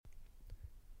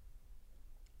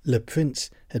Le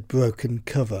Prince had broken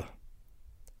cover.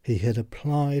 He had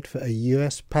applied for a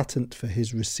US patent for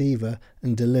his receiver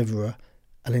and deliverer,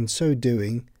 and in so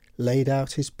doing laid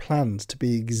out his plans to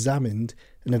be examined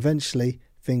and eventually,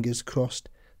 fingers crossed,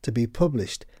 to be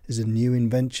published as a new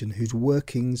invention whose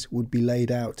workings would be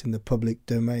laid out in the public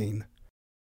domain.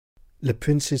 Le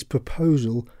Prince's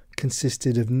proposal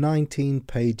consisted of 19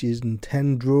 pages and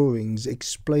 10 drawings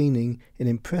explaining in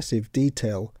impressive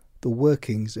detail the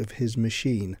workings of his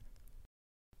machine.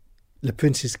 Le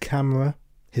Prince's camera,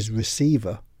 his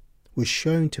receiver, was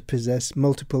shown to possess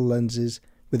multiple lenses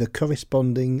with a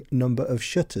corresponding number of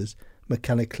shutters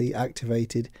mechanically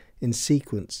activated in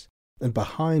sequence, and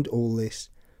behind all this,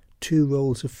 2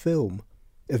 rolls of film,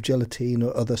 of gelatine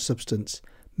or other substance,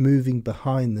 moving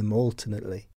behind them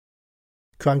alternately.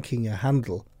 Cranking a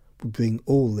handle would bring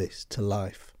all this to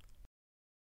life.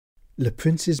 Le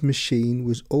Prince's machine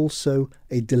was also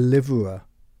a deliverer.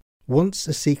 Once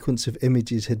a sequence of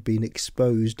images had been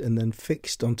exposed and then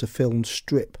fixed onto film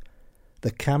strip, the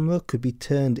camera could be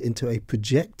turned into a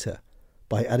projector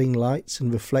by adding lights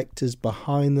and reflectors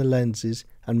behind the lenses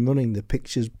and running the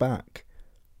pictures back,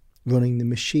 running the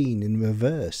machine in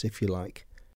reverse, if you like.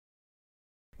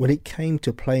 When it came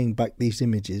to playing back these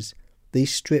images,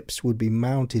 these strips would be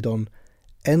mounted on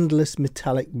endless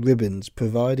metallic ribbons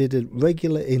provided at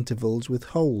regular intervals with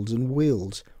holes and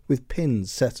wheels with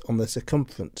pins set on their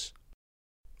circumference.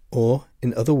 Or,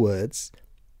 in other words,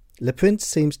 Le Prince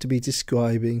seems to be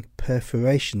describing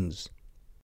perforations.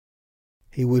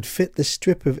 He would fit the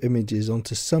strip of images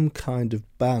onto some kind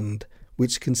of band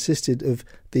which consisted of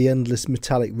the endless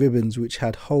metallic ribbons which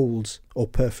had holes or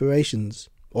perforations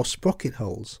or sprocket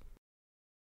holes.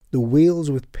 The wheels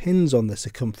with pins on their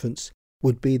circumference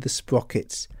would be the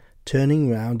sprockets, turning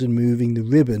round and moving the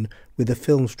ribbon with a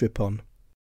film strip on.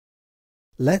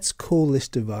 Let's call this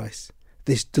device,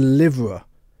 this deliverer,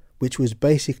 which was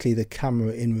basically the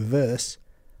camera in reverse,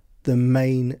 the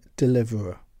main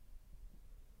deliverer.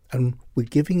 And we're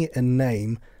giving it a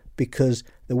name because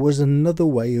there was another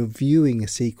way of viewing a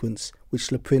sequence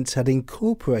which Le Prince had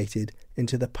incorporated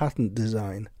into the patent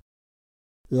design.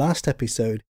 Last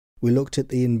episode, we looked at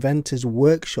the inventor's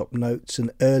workshop notes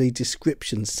and early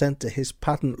descriptions sent to his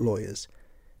patent lawyers,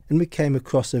 and we came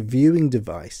across a viewing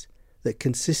device that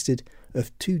consisted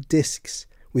of 2 discs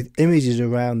with images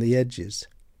around the edges.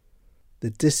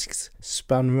 The discs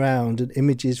span round and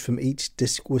images from each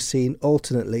disc were seen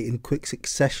alternately in quick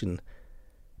succession.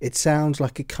 It sounds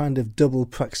like a kind of double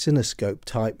praxinoscope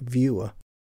type viewer.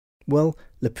 Well,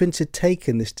 Le Prince had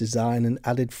taken this design and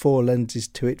added 4 lenses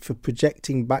to it for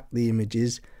projecting back the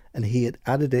images, and he had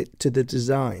added it to the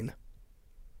design.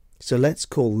 So let's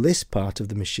call this part of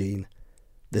the machine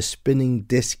the spinning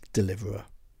disc deliverer.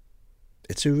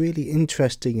 It's a really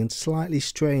interesting and slightly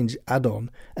strange add-on,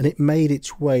 and it made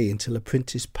its way into Le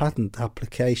Prince's patent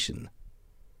application.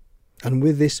 And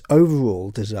with this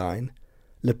overall design,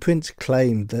 Le Prince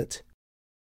claimed that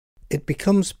it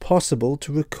becomes possible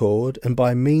to record and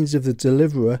by means of the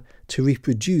deliverer to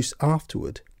reproduce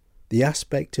afterward the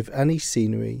aspect of any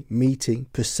scenery, meeting,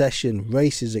 procession,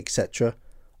 races, etc.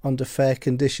 under fair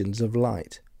conditions of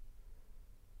light.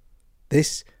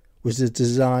 This was the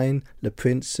design Le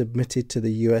Prince submitted to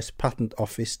the US Patent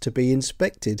Office to be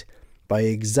inspected by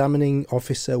examining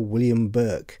officer William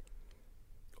Burke.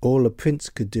 All Le Prince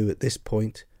could do at this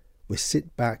point was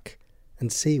sit back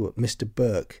and see what Mr.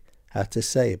 Burke had to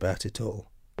say about it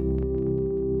all.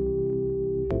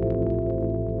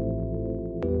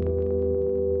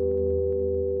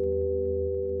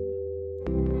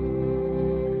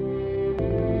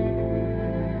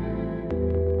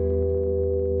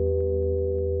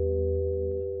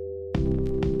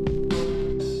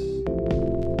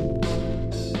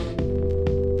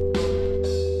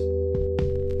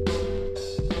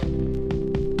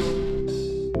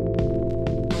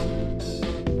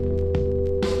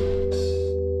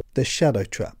 The Shadow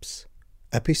Traps,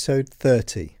 Episode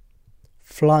 30,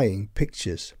 Flying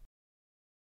Pictures.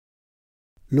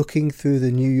 Looking through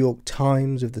the New York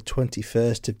Times of the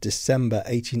 21st of December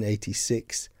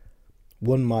 1886,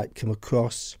 one might come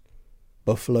across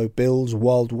Buffalo Bill's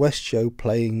Wild West show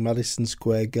playing Madison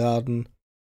Square Garden,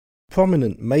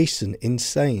 prominent Mason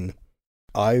insane,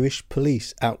 Irish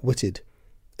police outwitted,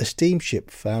 a steamship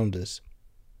founders.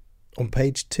 On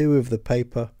page 2 of the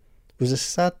paper was a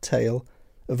sad tale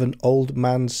of an old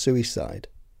man's suicide.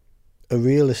 A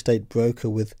real estate broker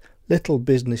with little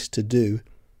business to do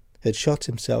had shot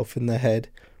himself in the head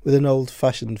with an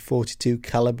old-fashioned .42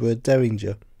 caliber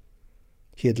Derringer.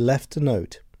 He had left a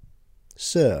note.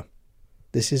 "Sir,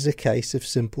 this is a case of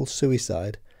simple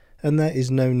suicide, and there is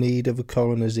no need of a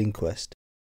coroner's inquest.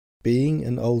 Being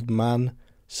an old man,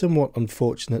 somewhat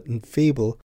unfortunate and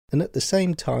feeble, and at the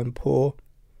same time poor,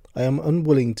 I am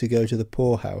unwilling to go to the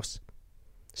poorhouse.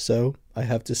 So I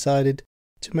have decided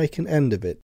to make an end of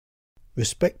it.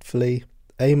 Respectfully,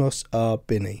 Amos R.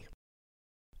 Binney.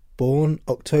 Born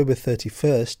October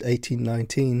 31st,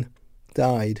 1819,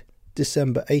 died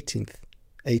December 18th,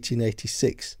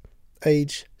 1886,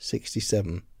 age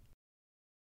 67.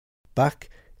 Back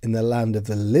in the land of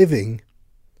the living,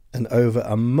 and over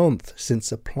a month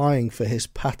since applying for his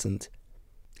patent,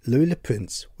 Louis Le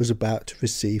Prince was about to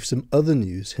receive some other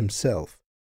news himself.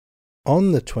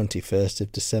 On the 21st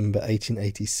of December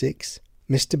 1886,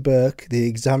 Mr. Burke, the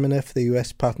examiner for the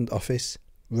US Patent Office,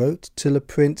 wrote to Le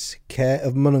Prince, care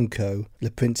of Munn & Co., Le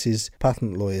Prince's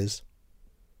patent lawyers.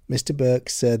 Mr. Burke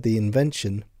said the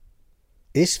invention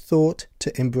is thought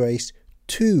to embrace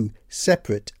two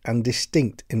separate and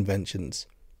distinct inventions,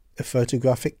 a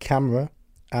photographic camera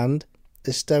and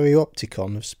a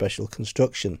stereopticon of special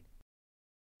construction.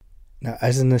 Now,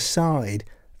 as an aside,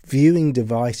 viewing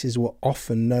devices were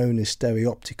often known as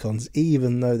stereopticons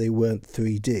even though they weren't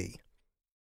 3D.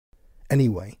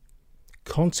 Anyway,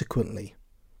 consequently,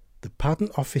 the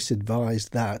Patent Office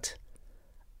advised that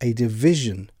a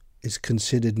division is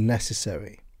considered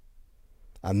necessary.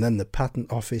 And then the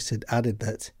Patent Office had added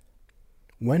that,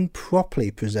 when properly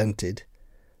presented,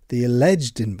 the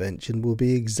alleged invention will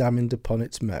be examined upon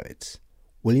its merits.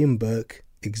 William Burke,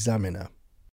 Examiner.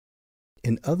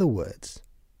 In other words,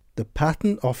 the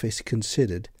Patent Office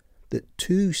considered that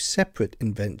two separate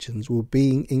inventions were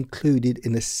being included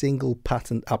in a single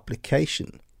patent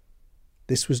application.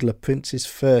 This was Le Prince's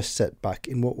first setback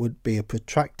in what would be a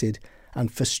protracted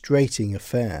and frustrating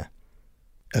affair.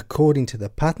 According to the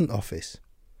Patent Office,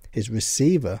 his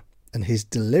receiver and his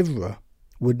deliverer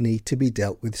would need to be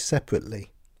dealt with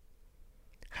separately.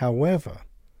 However,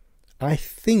 I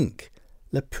think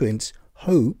Le Prince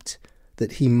hoped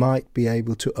that he might be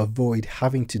able to avoid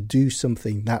having to do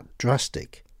something that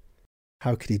drastic.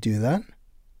 How could he do that?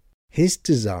 His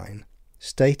design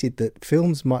stated that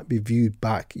films might be viewed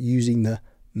back using the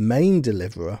main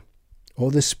deliverer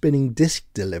or the spinning disc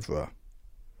deliverer.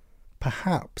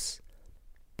 Perhaps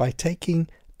by taking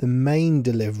the main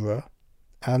deliverer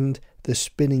and the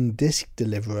spinning disc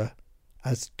deliverer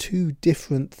as two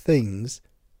different things,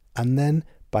 and then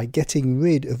by getting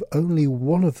rid of only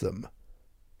one of them,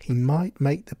 he might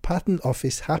make the Patent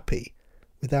Office happy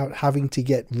without having to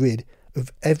get rid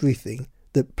of everything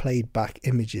that played back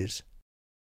images.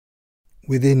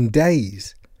 Within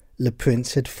days, Le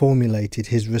Prince had formulated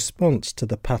his response to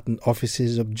the Patent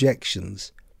Office's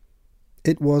objections.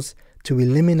 It was to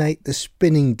eliminate the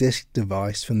spinning disc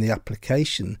device from the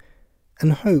application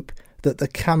and hope that the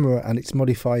camera and its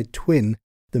modified twin,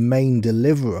 the main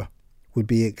deliverer, would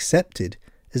be accepted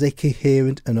as a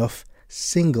coherent enough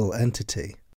single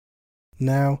entity.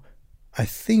 Now, I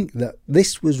think that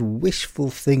this was wishful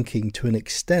thinking to an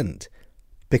extent,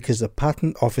 because the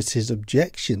Patent Office's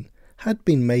objection had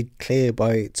been made clear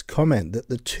by its comment that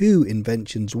the two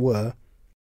inventions were,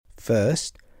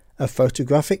 first, a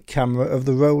photographic camera of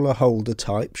the roller holder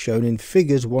type shown in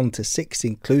figures 1 to 6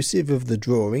 inclusive of the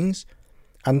drawings,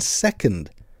 and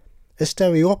second, a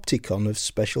stereopticon of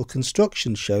special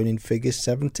construction shown in figures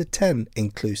 7 to 10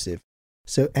 inclusive,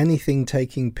 so anything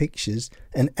taking pictures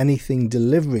and anything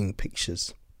delivering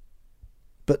pictures.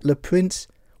 But Le Prince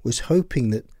was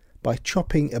hoping that by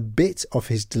chopping a bit off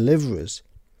his deliverers,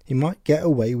 he might get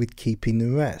away with keeping the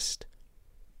rest.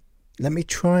 Let me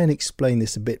try and explain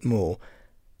this a bit more,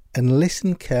 and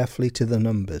listen carefully to the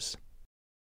numbers.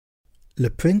 Le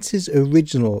Prince's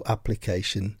original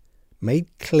application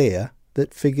made clear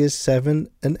that figures 7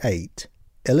 and 8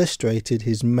 illustrated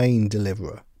his main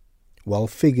deliverer, while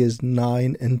figures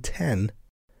 9 and 10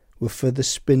 were for the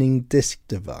spinning disc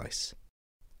device.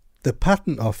 The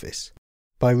Patent Office,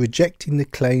 by rejecting the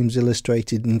claims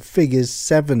illustrated in figures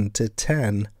 7 to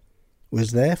 10,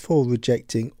 was therefore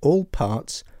rejecting all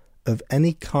parts of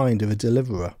any kind of a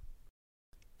deliverer.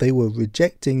 They were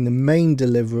rejecting the main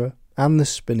deliverer and the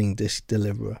spinning disc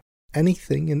deliverer,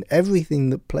 anything and everything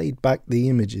that played back the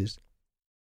images.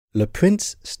 Le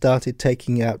Prince started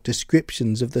taking out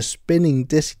descriptions of the spinning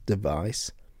disc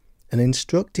device and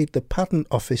instructed the Patent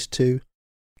Office to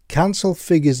cancel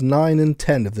figures 9 and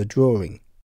 10 of the drawing.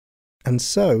 And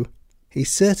so, he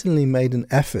certainly made an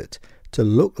effort to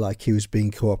look like he was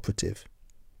being cooperative.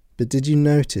 But did you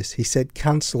notice he said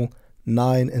cancel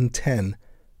 9 and 10,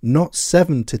 not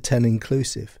 7 to 10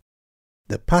 inclusive?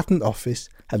 The Patent Office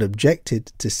had objected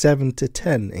to 7 to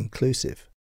 10 inclusive.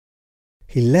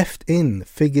 He left in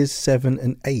figures 7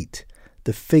 and 8,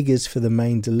 the figures for the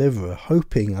main deliverer,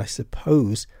 hoping, I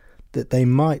suppose, that they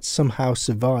might somehow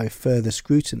survive further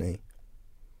scrutiny.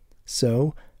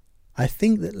 So I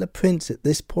think that Le Prince at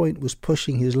this point was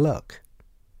pushing his luck.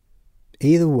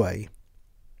 Either way,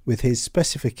 with his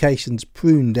specifications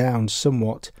pruned down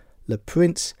somewhat, Le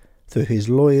Prince, through his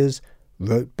lawyers,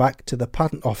 wrote back to the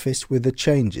Patent Office with the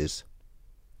changes.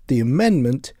 The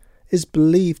amendment is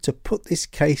believed to put this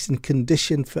case in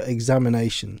condition for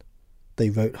examination, they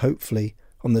wrote hopefully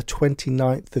on the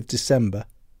 29th of December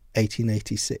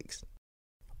 1886.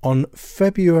 On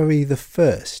February the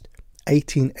 1st,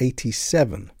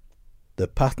 1887, the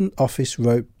Patent Office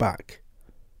wrote back.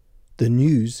 The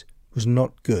news was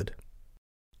not good.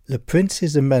 Le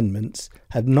Prince's amendments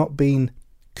had not been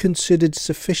considered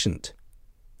sufficient,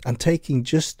 and taking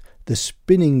just the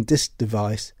spinning disc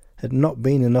device had not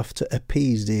been enough to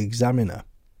appease the examiner.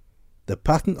 The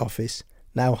Patent Office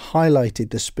now highlighted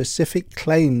the specific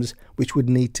claims which would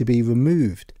need to be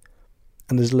removed,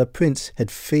 and as Le Prince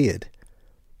had feared,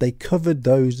 they covered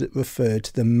those that referred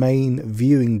to the main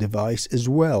viewing device as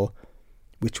well,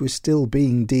 which was still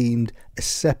being deemed a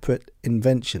separate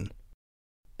invention.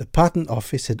 The Patent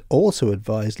Office had also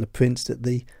advised Le Prince that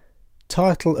the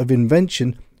title of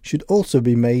invention should also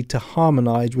be made to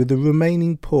harmonise with the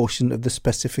remaining portion of the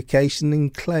specification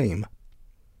and claim.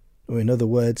 Or in other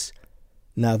words,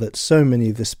 now that so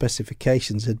many of the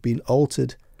specifications had been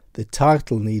altered, the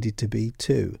title needed to be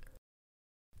too.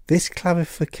 This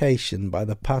clarification by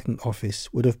the Patent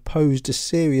Office would have posed a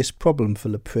serious problem for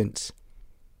Le Prince.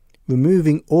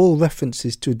 Removing all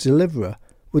references to a deliverer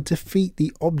would defeat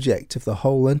the object of the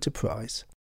whole enterprise.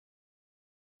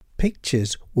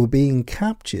 Pictures were being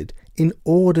captured in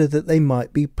order that they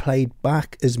might be played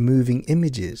back as moving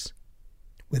images.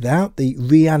 Without the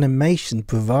reanimation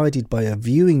provided by a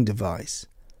viewing device,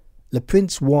 Le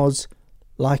Prince was,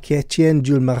 like Etienne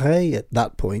Jules Marey at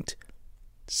that point,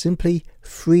 simply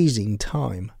freezing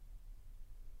time.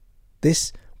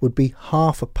 This would be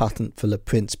half a patent for Le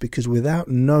Prince, because without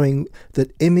knowing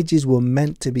that images were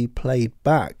meant to be played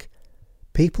back,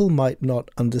 people might not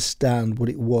understand what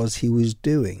it was he was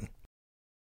doing.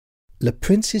 Le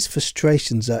Prince's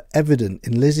frustrations are evident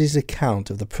in Lizzie's account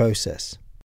of the process.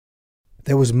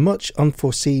 There was much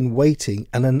unforeseen waiting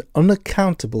and an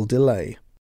unaccountable delay.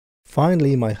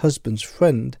 Finally, my husband's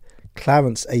friend,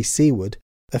 Clarence A. Seward,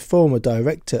 a former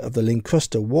director of the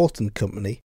Lincruster Walton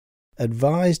Company,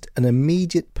 advised an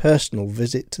immediate personal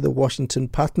visit to the Washington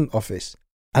Patent Office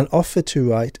and offered to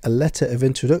write a letter of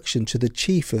introduction to the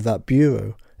chief of that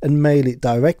bureau and mail it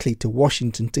directly to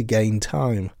Washington to gain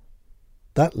time.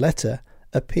 That letter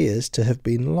appears to have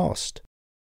been lost.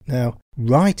 Now,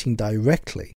 writing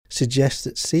directly suggests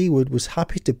that Seward was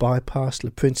happy to bypass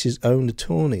Le Prince's own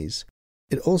attorneys.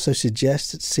 It also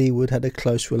suggests that Seward had a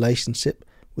close relationship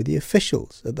with the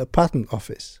officials at the Patent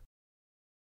Office.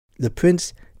 Le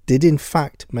Prince did in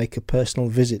fact make a personal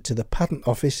visit to the Patent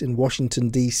Office in Washington,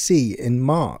 D.C. in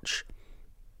March.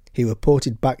 He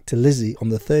reported back to Lizzie on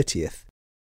the 30th.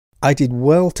 I did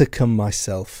well to come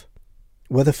myself.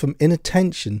 Whether from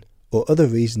inattention or other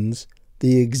reasons,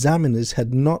 the examiners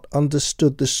had not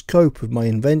understood the scope of my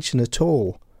invention at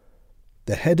all.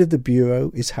 The head of the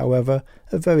bureau is, however,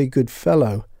 a very good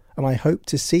fellow, and I hope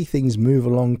to see things move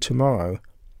along tomorrow.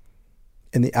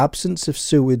 In the absence of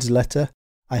Seward's letter,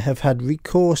 I have had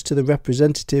recourse to the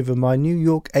representative of my New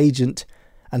York agent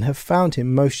and have found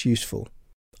him most useful.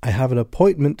 I have an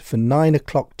appointment for 9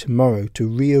 o'clock tomorrow to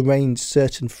rearrange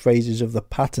certain phrases of the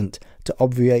patent to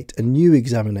obviate a new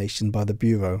examination by the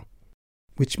Bureau,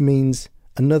 which means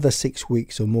another 6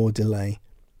 weeks or more delay,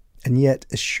 and yet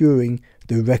assuring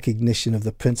the recognition of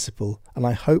the principle, and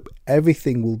I hope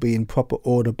everything will be in proper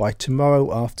order by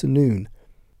tomorrow afternoon.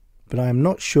 But I am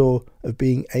not sure of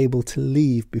being able to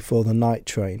leave before the night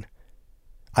train.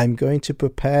 I am going to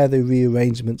prepare the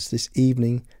rearrangements this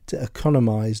evening to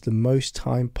economise the most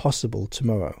time possible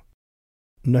tomorrow.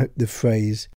 Note the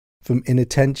phrase, from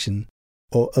inattention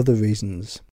or other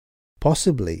reasons.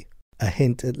 Possibly a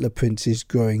hint at Le Prince's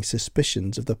growing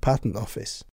suspicions of the Patent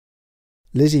Office.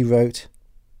 Lizzie wrote,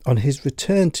 on his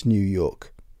return to New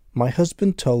York, my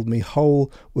husband told me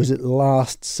Hole was at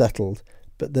last settled,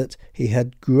 but that he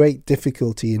had great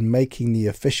difficulty in making the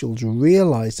officials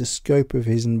realise the scope of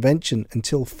his invention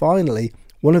until finally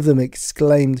one of them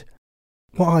exclaimed,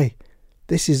 "Why,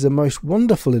 this is the most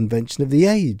wonderful invention of the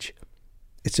age.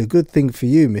 It's a good thing for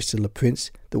you, Mr. Le Prince,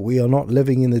 that we are not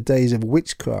living in the days of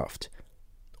witchcraft,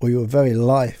 or your very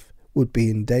life would be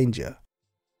in danger."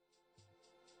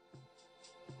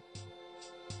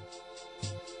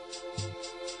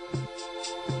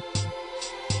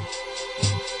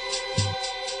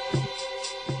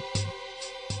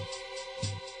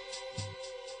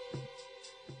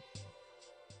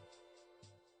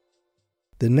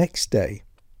 The next day,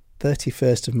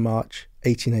 31st of March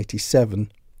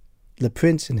 1887, Le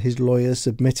Prince and his lawyers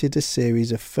submitted a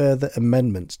series of further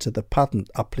amendments to the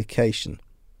patent application.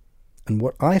 And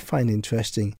what I find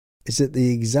interesting is that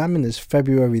the examiner's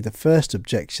February the 1st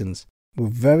objections were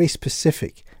very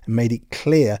specific and made it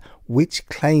clear which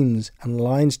claims and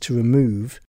lines to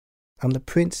remove, and Le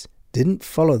Prince didn't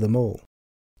follow them all.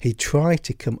 He tried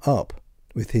to come up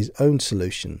with his own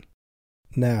solution.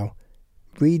 Now,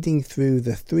 reading through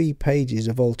the 3 pages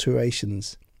of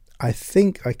alterations, I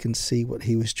think I can see what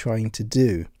he was trying to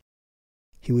do.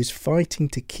 He was fighting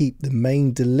to keep the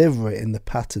main deliverer in the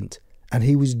patent, and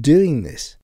he was doing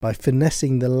this by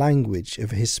finessing the language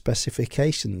of his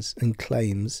specifications and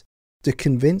claims to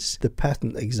convince the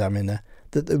patent examiner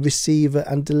that the receiver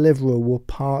and deliverer were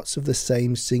parts of the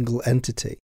same single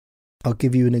entity. I'll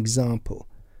give you an example.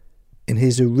 In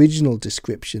his original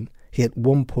description, he at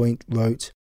one point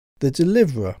wrote, "The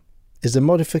deliverer is a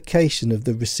modification of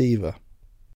the receiver,"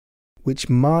 which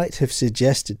might have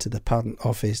suggested to the patent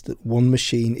office that one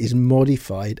machine is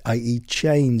modified, i.e.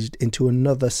 changed into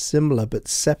another similar but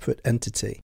separate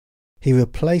entity. He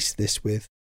replaced this with,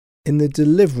 "in the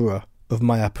deliverer of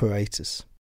my apparatus,"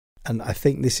 and I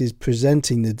think this is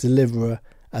presenting the deliverer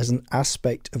as an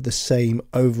aspect of the same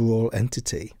overall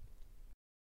entity.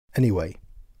 Anyway,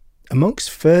 amongst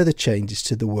further changes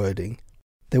to the wording,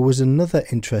 there was another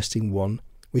interesting one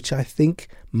which I think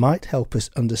might help us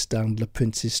understand Le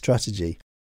Prince's strategy.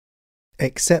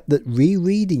 Except that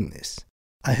rereading this,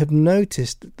 I have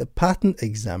noticed that the patent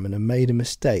examiner made a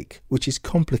mistake which has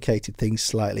complicated things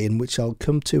slightly and which I'll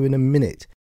come to in a minute,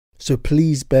 so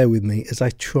please bear with me as I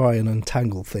try and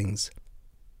untangle things.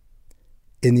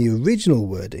 In the original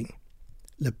wording,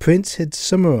 Le Prince had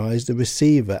summarised the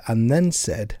receiver and then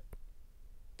said,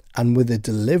 "and with a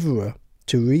deliverer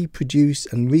to reproduce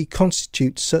and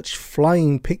reconstitute such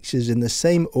flying pictures in the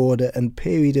same order and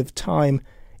period of time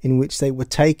in which they were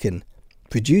taken,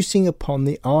 producing upon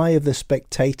the eye of the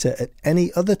spectator at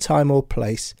any other time or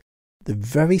place the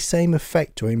very same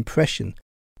effect or impression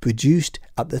produced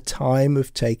at the time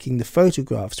of taking the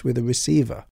photographs with a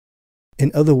receiver."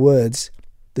 In other words,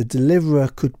 the deliverer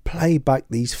could play back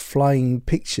these flying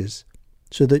pictures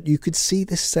so that you could see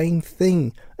the same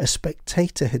thing a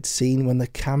spectator had seen when the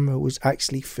camera was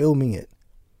actually filming it.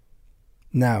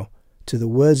 Now, to the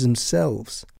words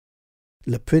themselves,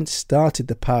 Le Prince started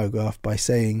the paragraph by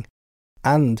saying,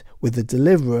 "and with the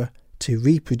deliverer to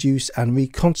reproduce and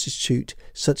reconstitute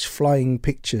such flying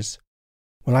pictures."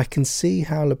 Well, I can see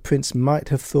how Le Prince might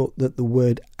have thought that the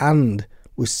word "and"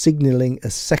 was signalling a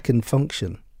second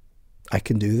function. I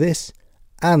can do this,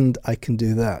 and I can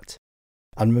do that.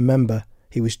 And remember,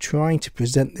 he was trying to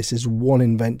present this as one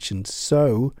invention,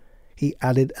 so he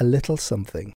added a little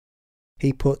something.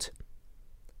 He put,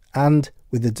 "and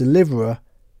with the deliverer,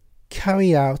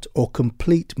 carry out or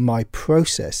complete my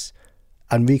process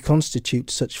and reconstitute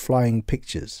such flying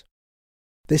pictures."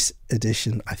 This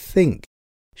addition, I think,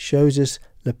 shows us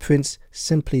Le Prince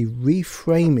simply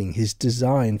reframing his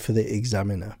design for the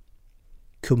examiner.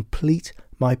 "Complete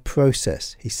my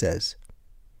process," he says.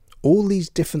 All these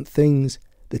different things,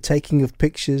 the taking of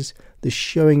pictures, the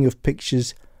showing of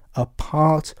pictures, are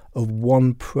part of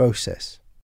one process.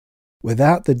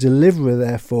 Without the deliverer,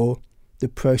 therefore, the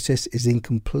process is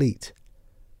incomplete.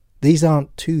 These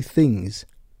aren't two things.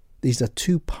 These are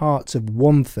two parts of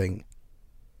one thing.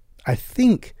 I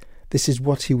think this is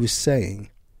what he was saying.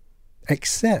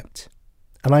 Except,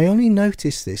 and I only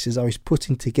noticed this as I was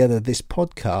putting together this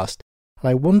podcast, and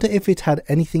I wonder if it had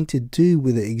anything to do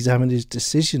with the examiner's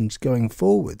decisions going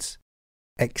forwards,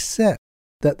 except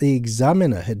that the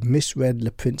examiner had misread Le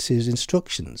Prince's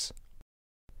instructions.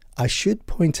 I should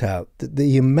point out that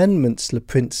the amendments Le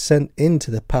Prince sent into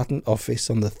the Patent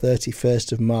Office on the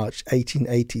 31st of March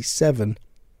 1887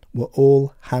 were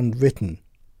all handwritten.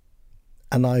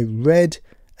 And I read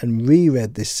and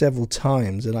reread this several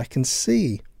times, and I can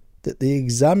see that the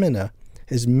examiner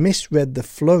has misread the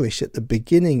flourish at the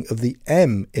beginning of the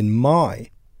M in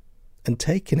my and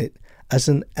taken it as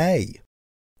an A,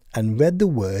 and read the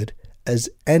word as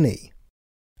any,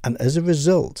 and as a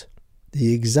result,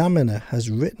 the examiner has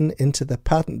written into the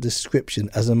patent description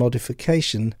as a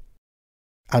modification,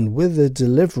 "and with the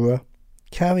deliverer,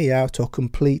 carry out or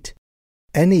complete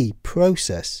any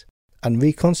process and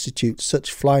reconstitute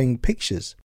such flying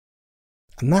pictures."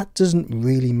 And that doesn't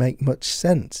really make much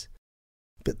sense.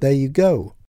 But there you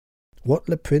go. What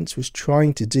Le Prince was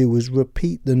trying to do was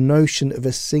repeat the notion of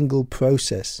a single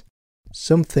process,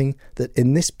 something that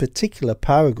in this particular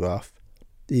paragraph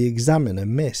the examiner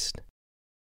missed.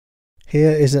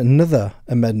 Here is another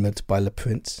amendment by Le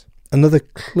Prince, another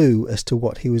clue as to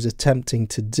what he was attempting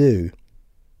to do.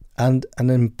 and an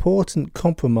important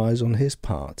compromise on his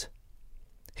part.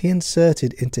 He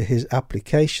inserted into his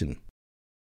application,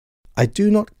 "I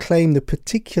do not claim the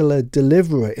particular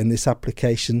deliverer in this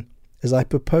application, as I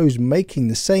propose making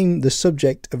the same the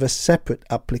subject of a separate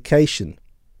application."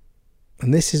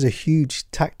 And this is a huge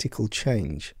tactical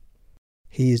change.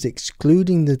 He is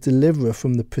excluding the deliverer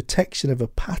from the protection of a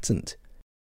patent,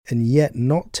 and yet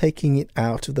not taking it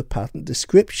out of the patent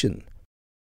description.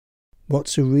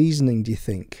 What's the reasoning, do you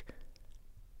think?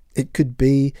 It could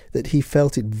be that he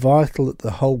felt it vital that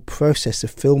the whole process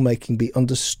of filmmaking be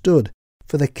understood,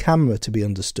 for the camera to be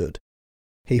understood.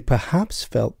 He perhaps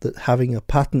felt that having a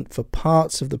patent for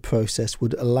parts of the process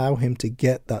would allow him to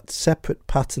get that separate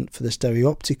patent for the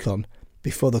stereopticon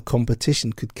before the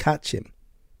competition could catch him.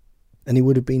 And he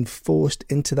would have been forced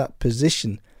into that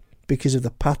position because of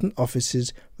the patent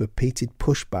office's repeated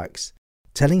pushbacks,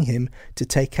 telling him to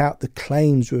take out the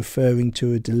claims referring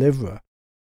to a deliverer.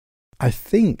 I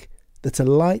think that a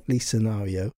likely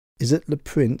scenario is that Le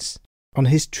Prince, on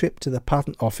his trip to the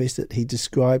patent office that he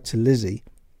described to Lizzie,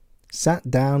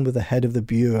 sat down with the head of the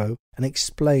bureau and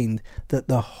explained that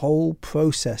the whole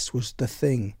process was the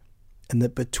thing, and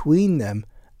that between them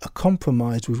a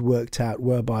compromise was worked out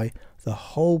whereby the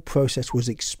whole process was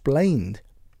explained,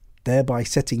 thereby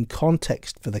setting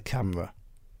context for the camera,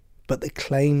 but the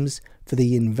claims for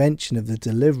the invention of the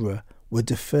deliverer were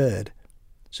deferred,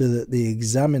 so that the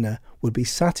examiner would be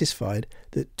satisfied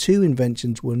that two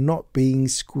inventions were not being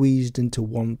squeezed into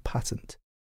one patent.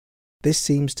 This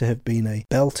seems to have been a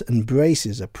belt and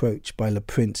braces approach by Le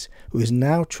Prince, who is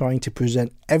now trying to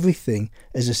present everything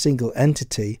as a single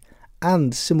entity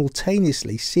and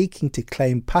simultaneously seeking to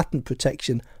claim patent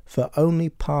protection for only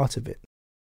part of it.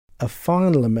 A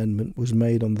final amendment was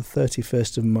made on the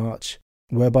 31st of March,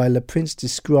 whereby Le Prince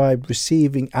described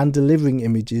receiving and delivering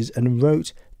images and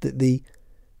wrote that the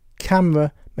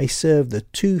camera may serve the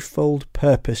twofold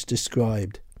purpose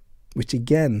described, which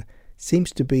again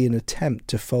seems to be an attempt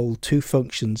to fold two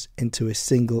functions into a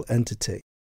single entity.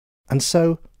 And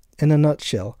so, in a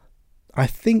nutshell, I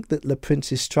think that Le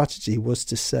Prince's strategy was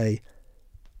to say,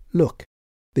 look,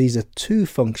 these are two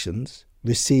functions,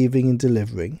 receiving and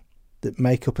delivering, that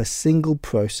make up a single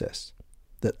process,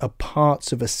 that are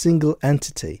parts of a single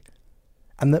entity,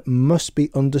 and that must be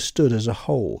understood as a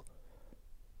whole.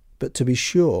 But to be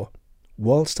sure,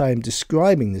 whilst I am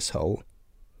describing this whole,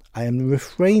 I am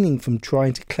refraining from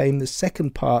trying to claim the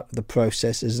second part of the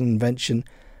process as an invention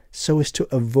so as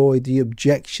to avoid the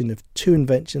objection of two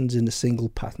inventions in a single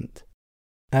patent.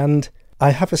 And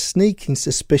I have a sneaking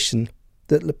suspicion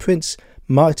that Le Prince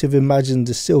might have imagined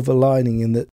a silver lining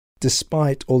in that,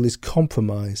 despite all his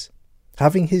compromise,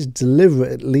 having his deliverer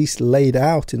at least laid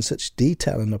out in such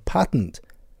detail in a patent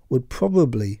would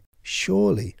probably,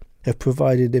 surely, have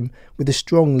provided him with a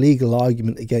strong legal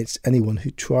argument against anyone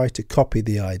who tried to copy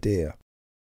the idea.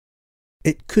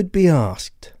 It could be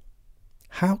asked,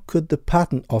 how could the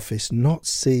Patent Office not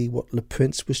see what Le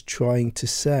Prince was trying to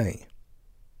say?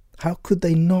 How could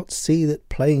they not see that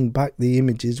playing back the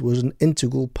images was an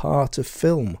integral part of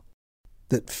film?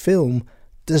 That film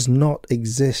does not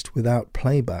exist without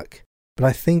playback. But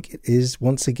I think it is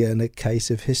once again a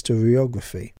case of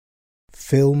historiography.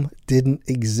 Film didn't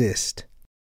exist.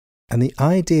 And the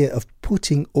idea of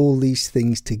putting all these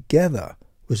things together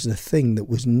was the thing that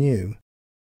was new.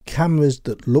 Cameras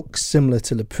that looked similar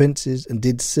to Le Prince's and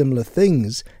did similar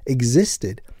things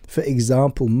existed. For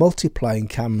example, multiplying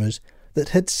cameras that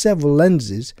had several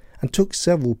lenses and took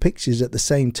several pictures at the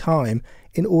same time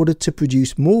in order to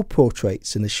produce more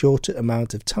portraits in a shorter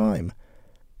amount of time.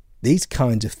 These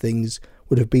kinds of things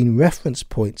would have been reference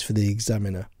points for the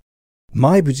examiner.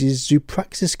 Muybridge's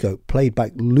Zoopraxiscope played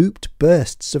back looped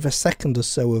bursts of a second or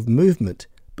so of movement,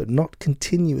 but not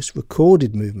continuous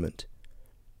recorded movement.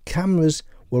 Cameras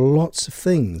were lots of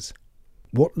things.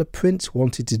 What Le Prince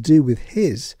wanted to do with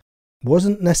his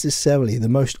wasn't necessarily the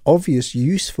most obvious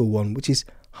useful one, which is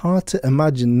hard to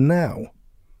imagine now,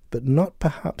 but not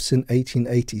perhaps in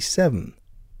 1887.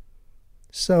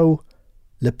 So,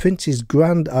 Le Prince's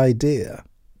grand idea,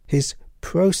 his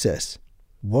process,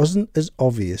 wasn't as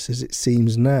obvious as it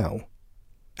seems now,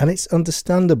 and it's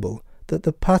understandable that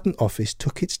the Patent Office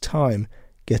took its time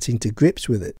getting to grips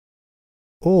with it.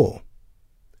 Or,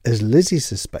 as Lizzie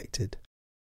suspected,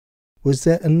 was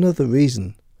there another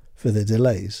reason for the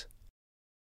delays?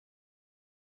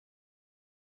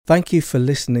 Thank you for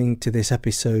listening to this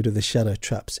episode of The Shadow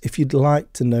Traps. If you'd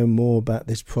like to know more about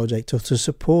this project or to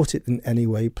support it in any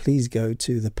way, please go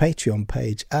to the Patreon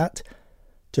page at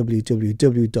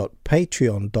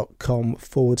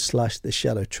www.patreon.com/The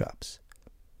Shadow Traps.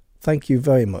 Thank you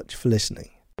very much for listening.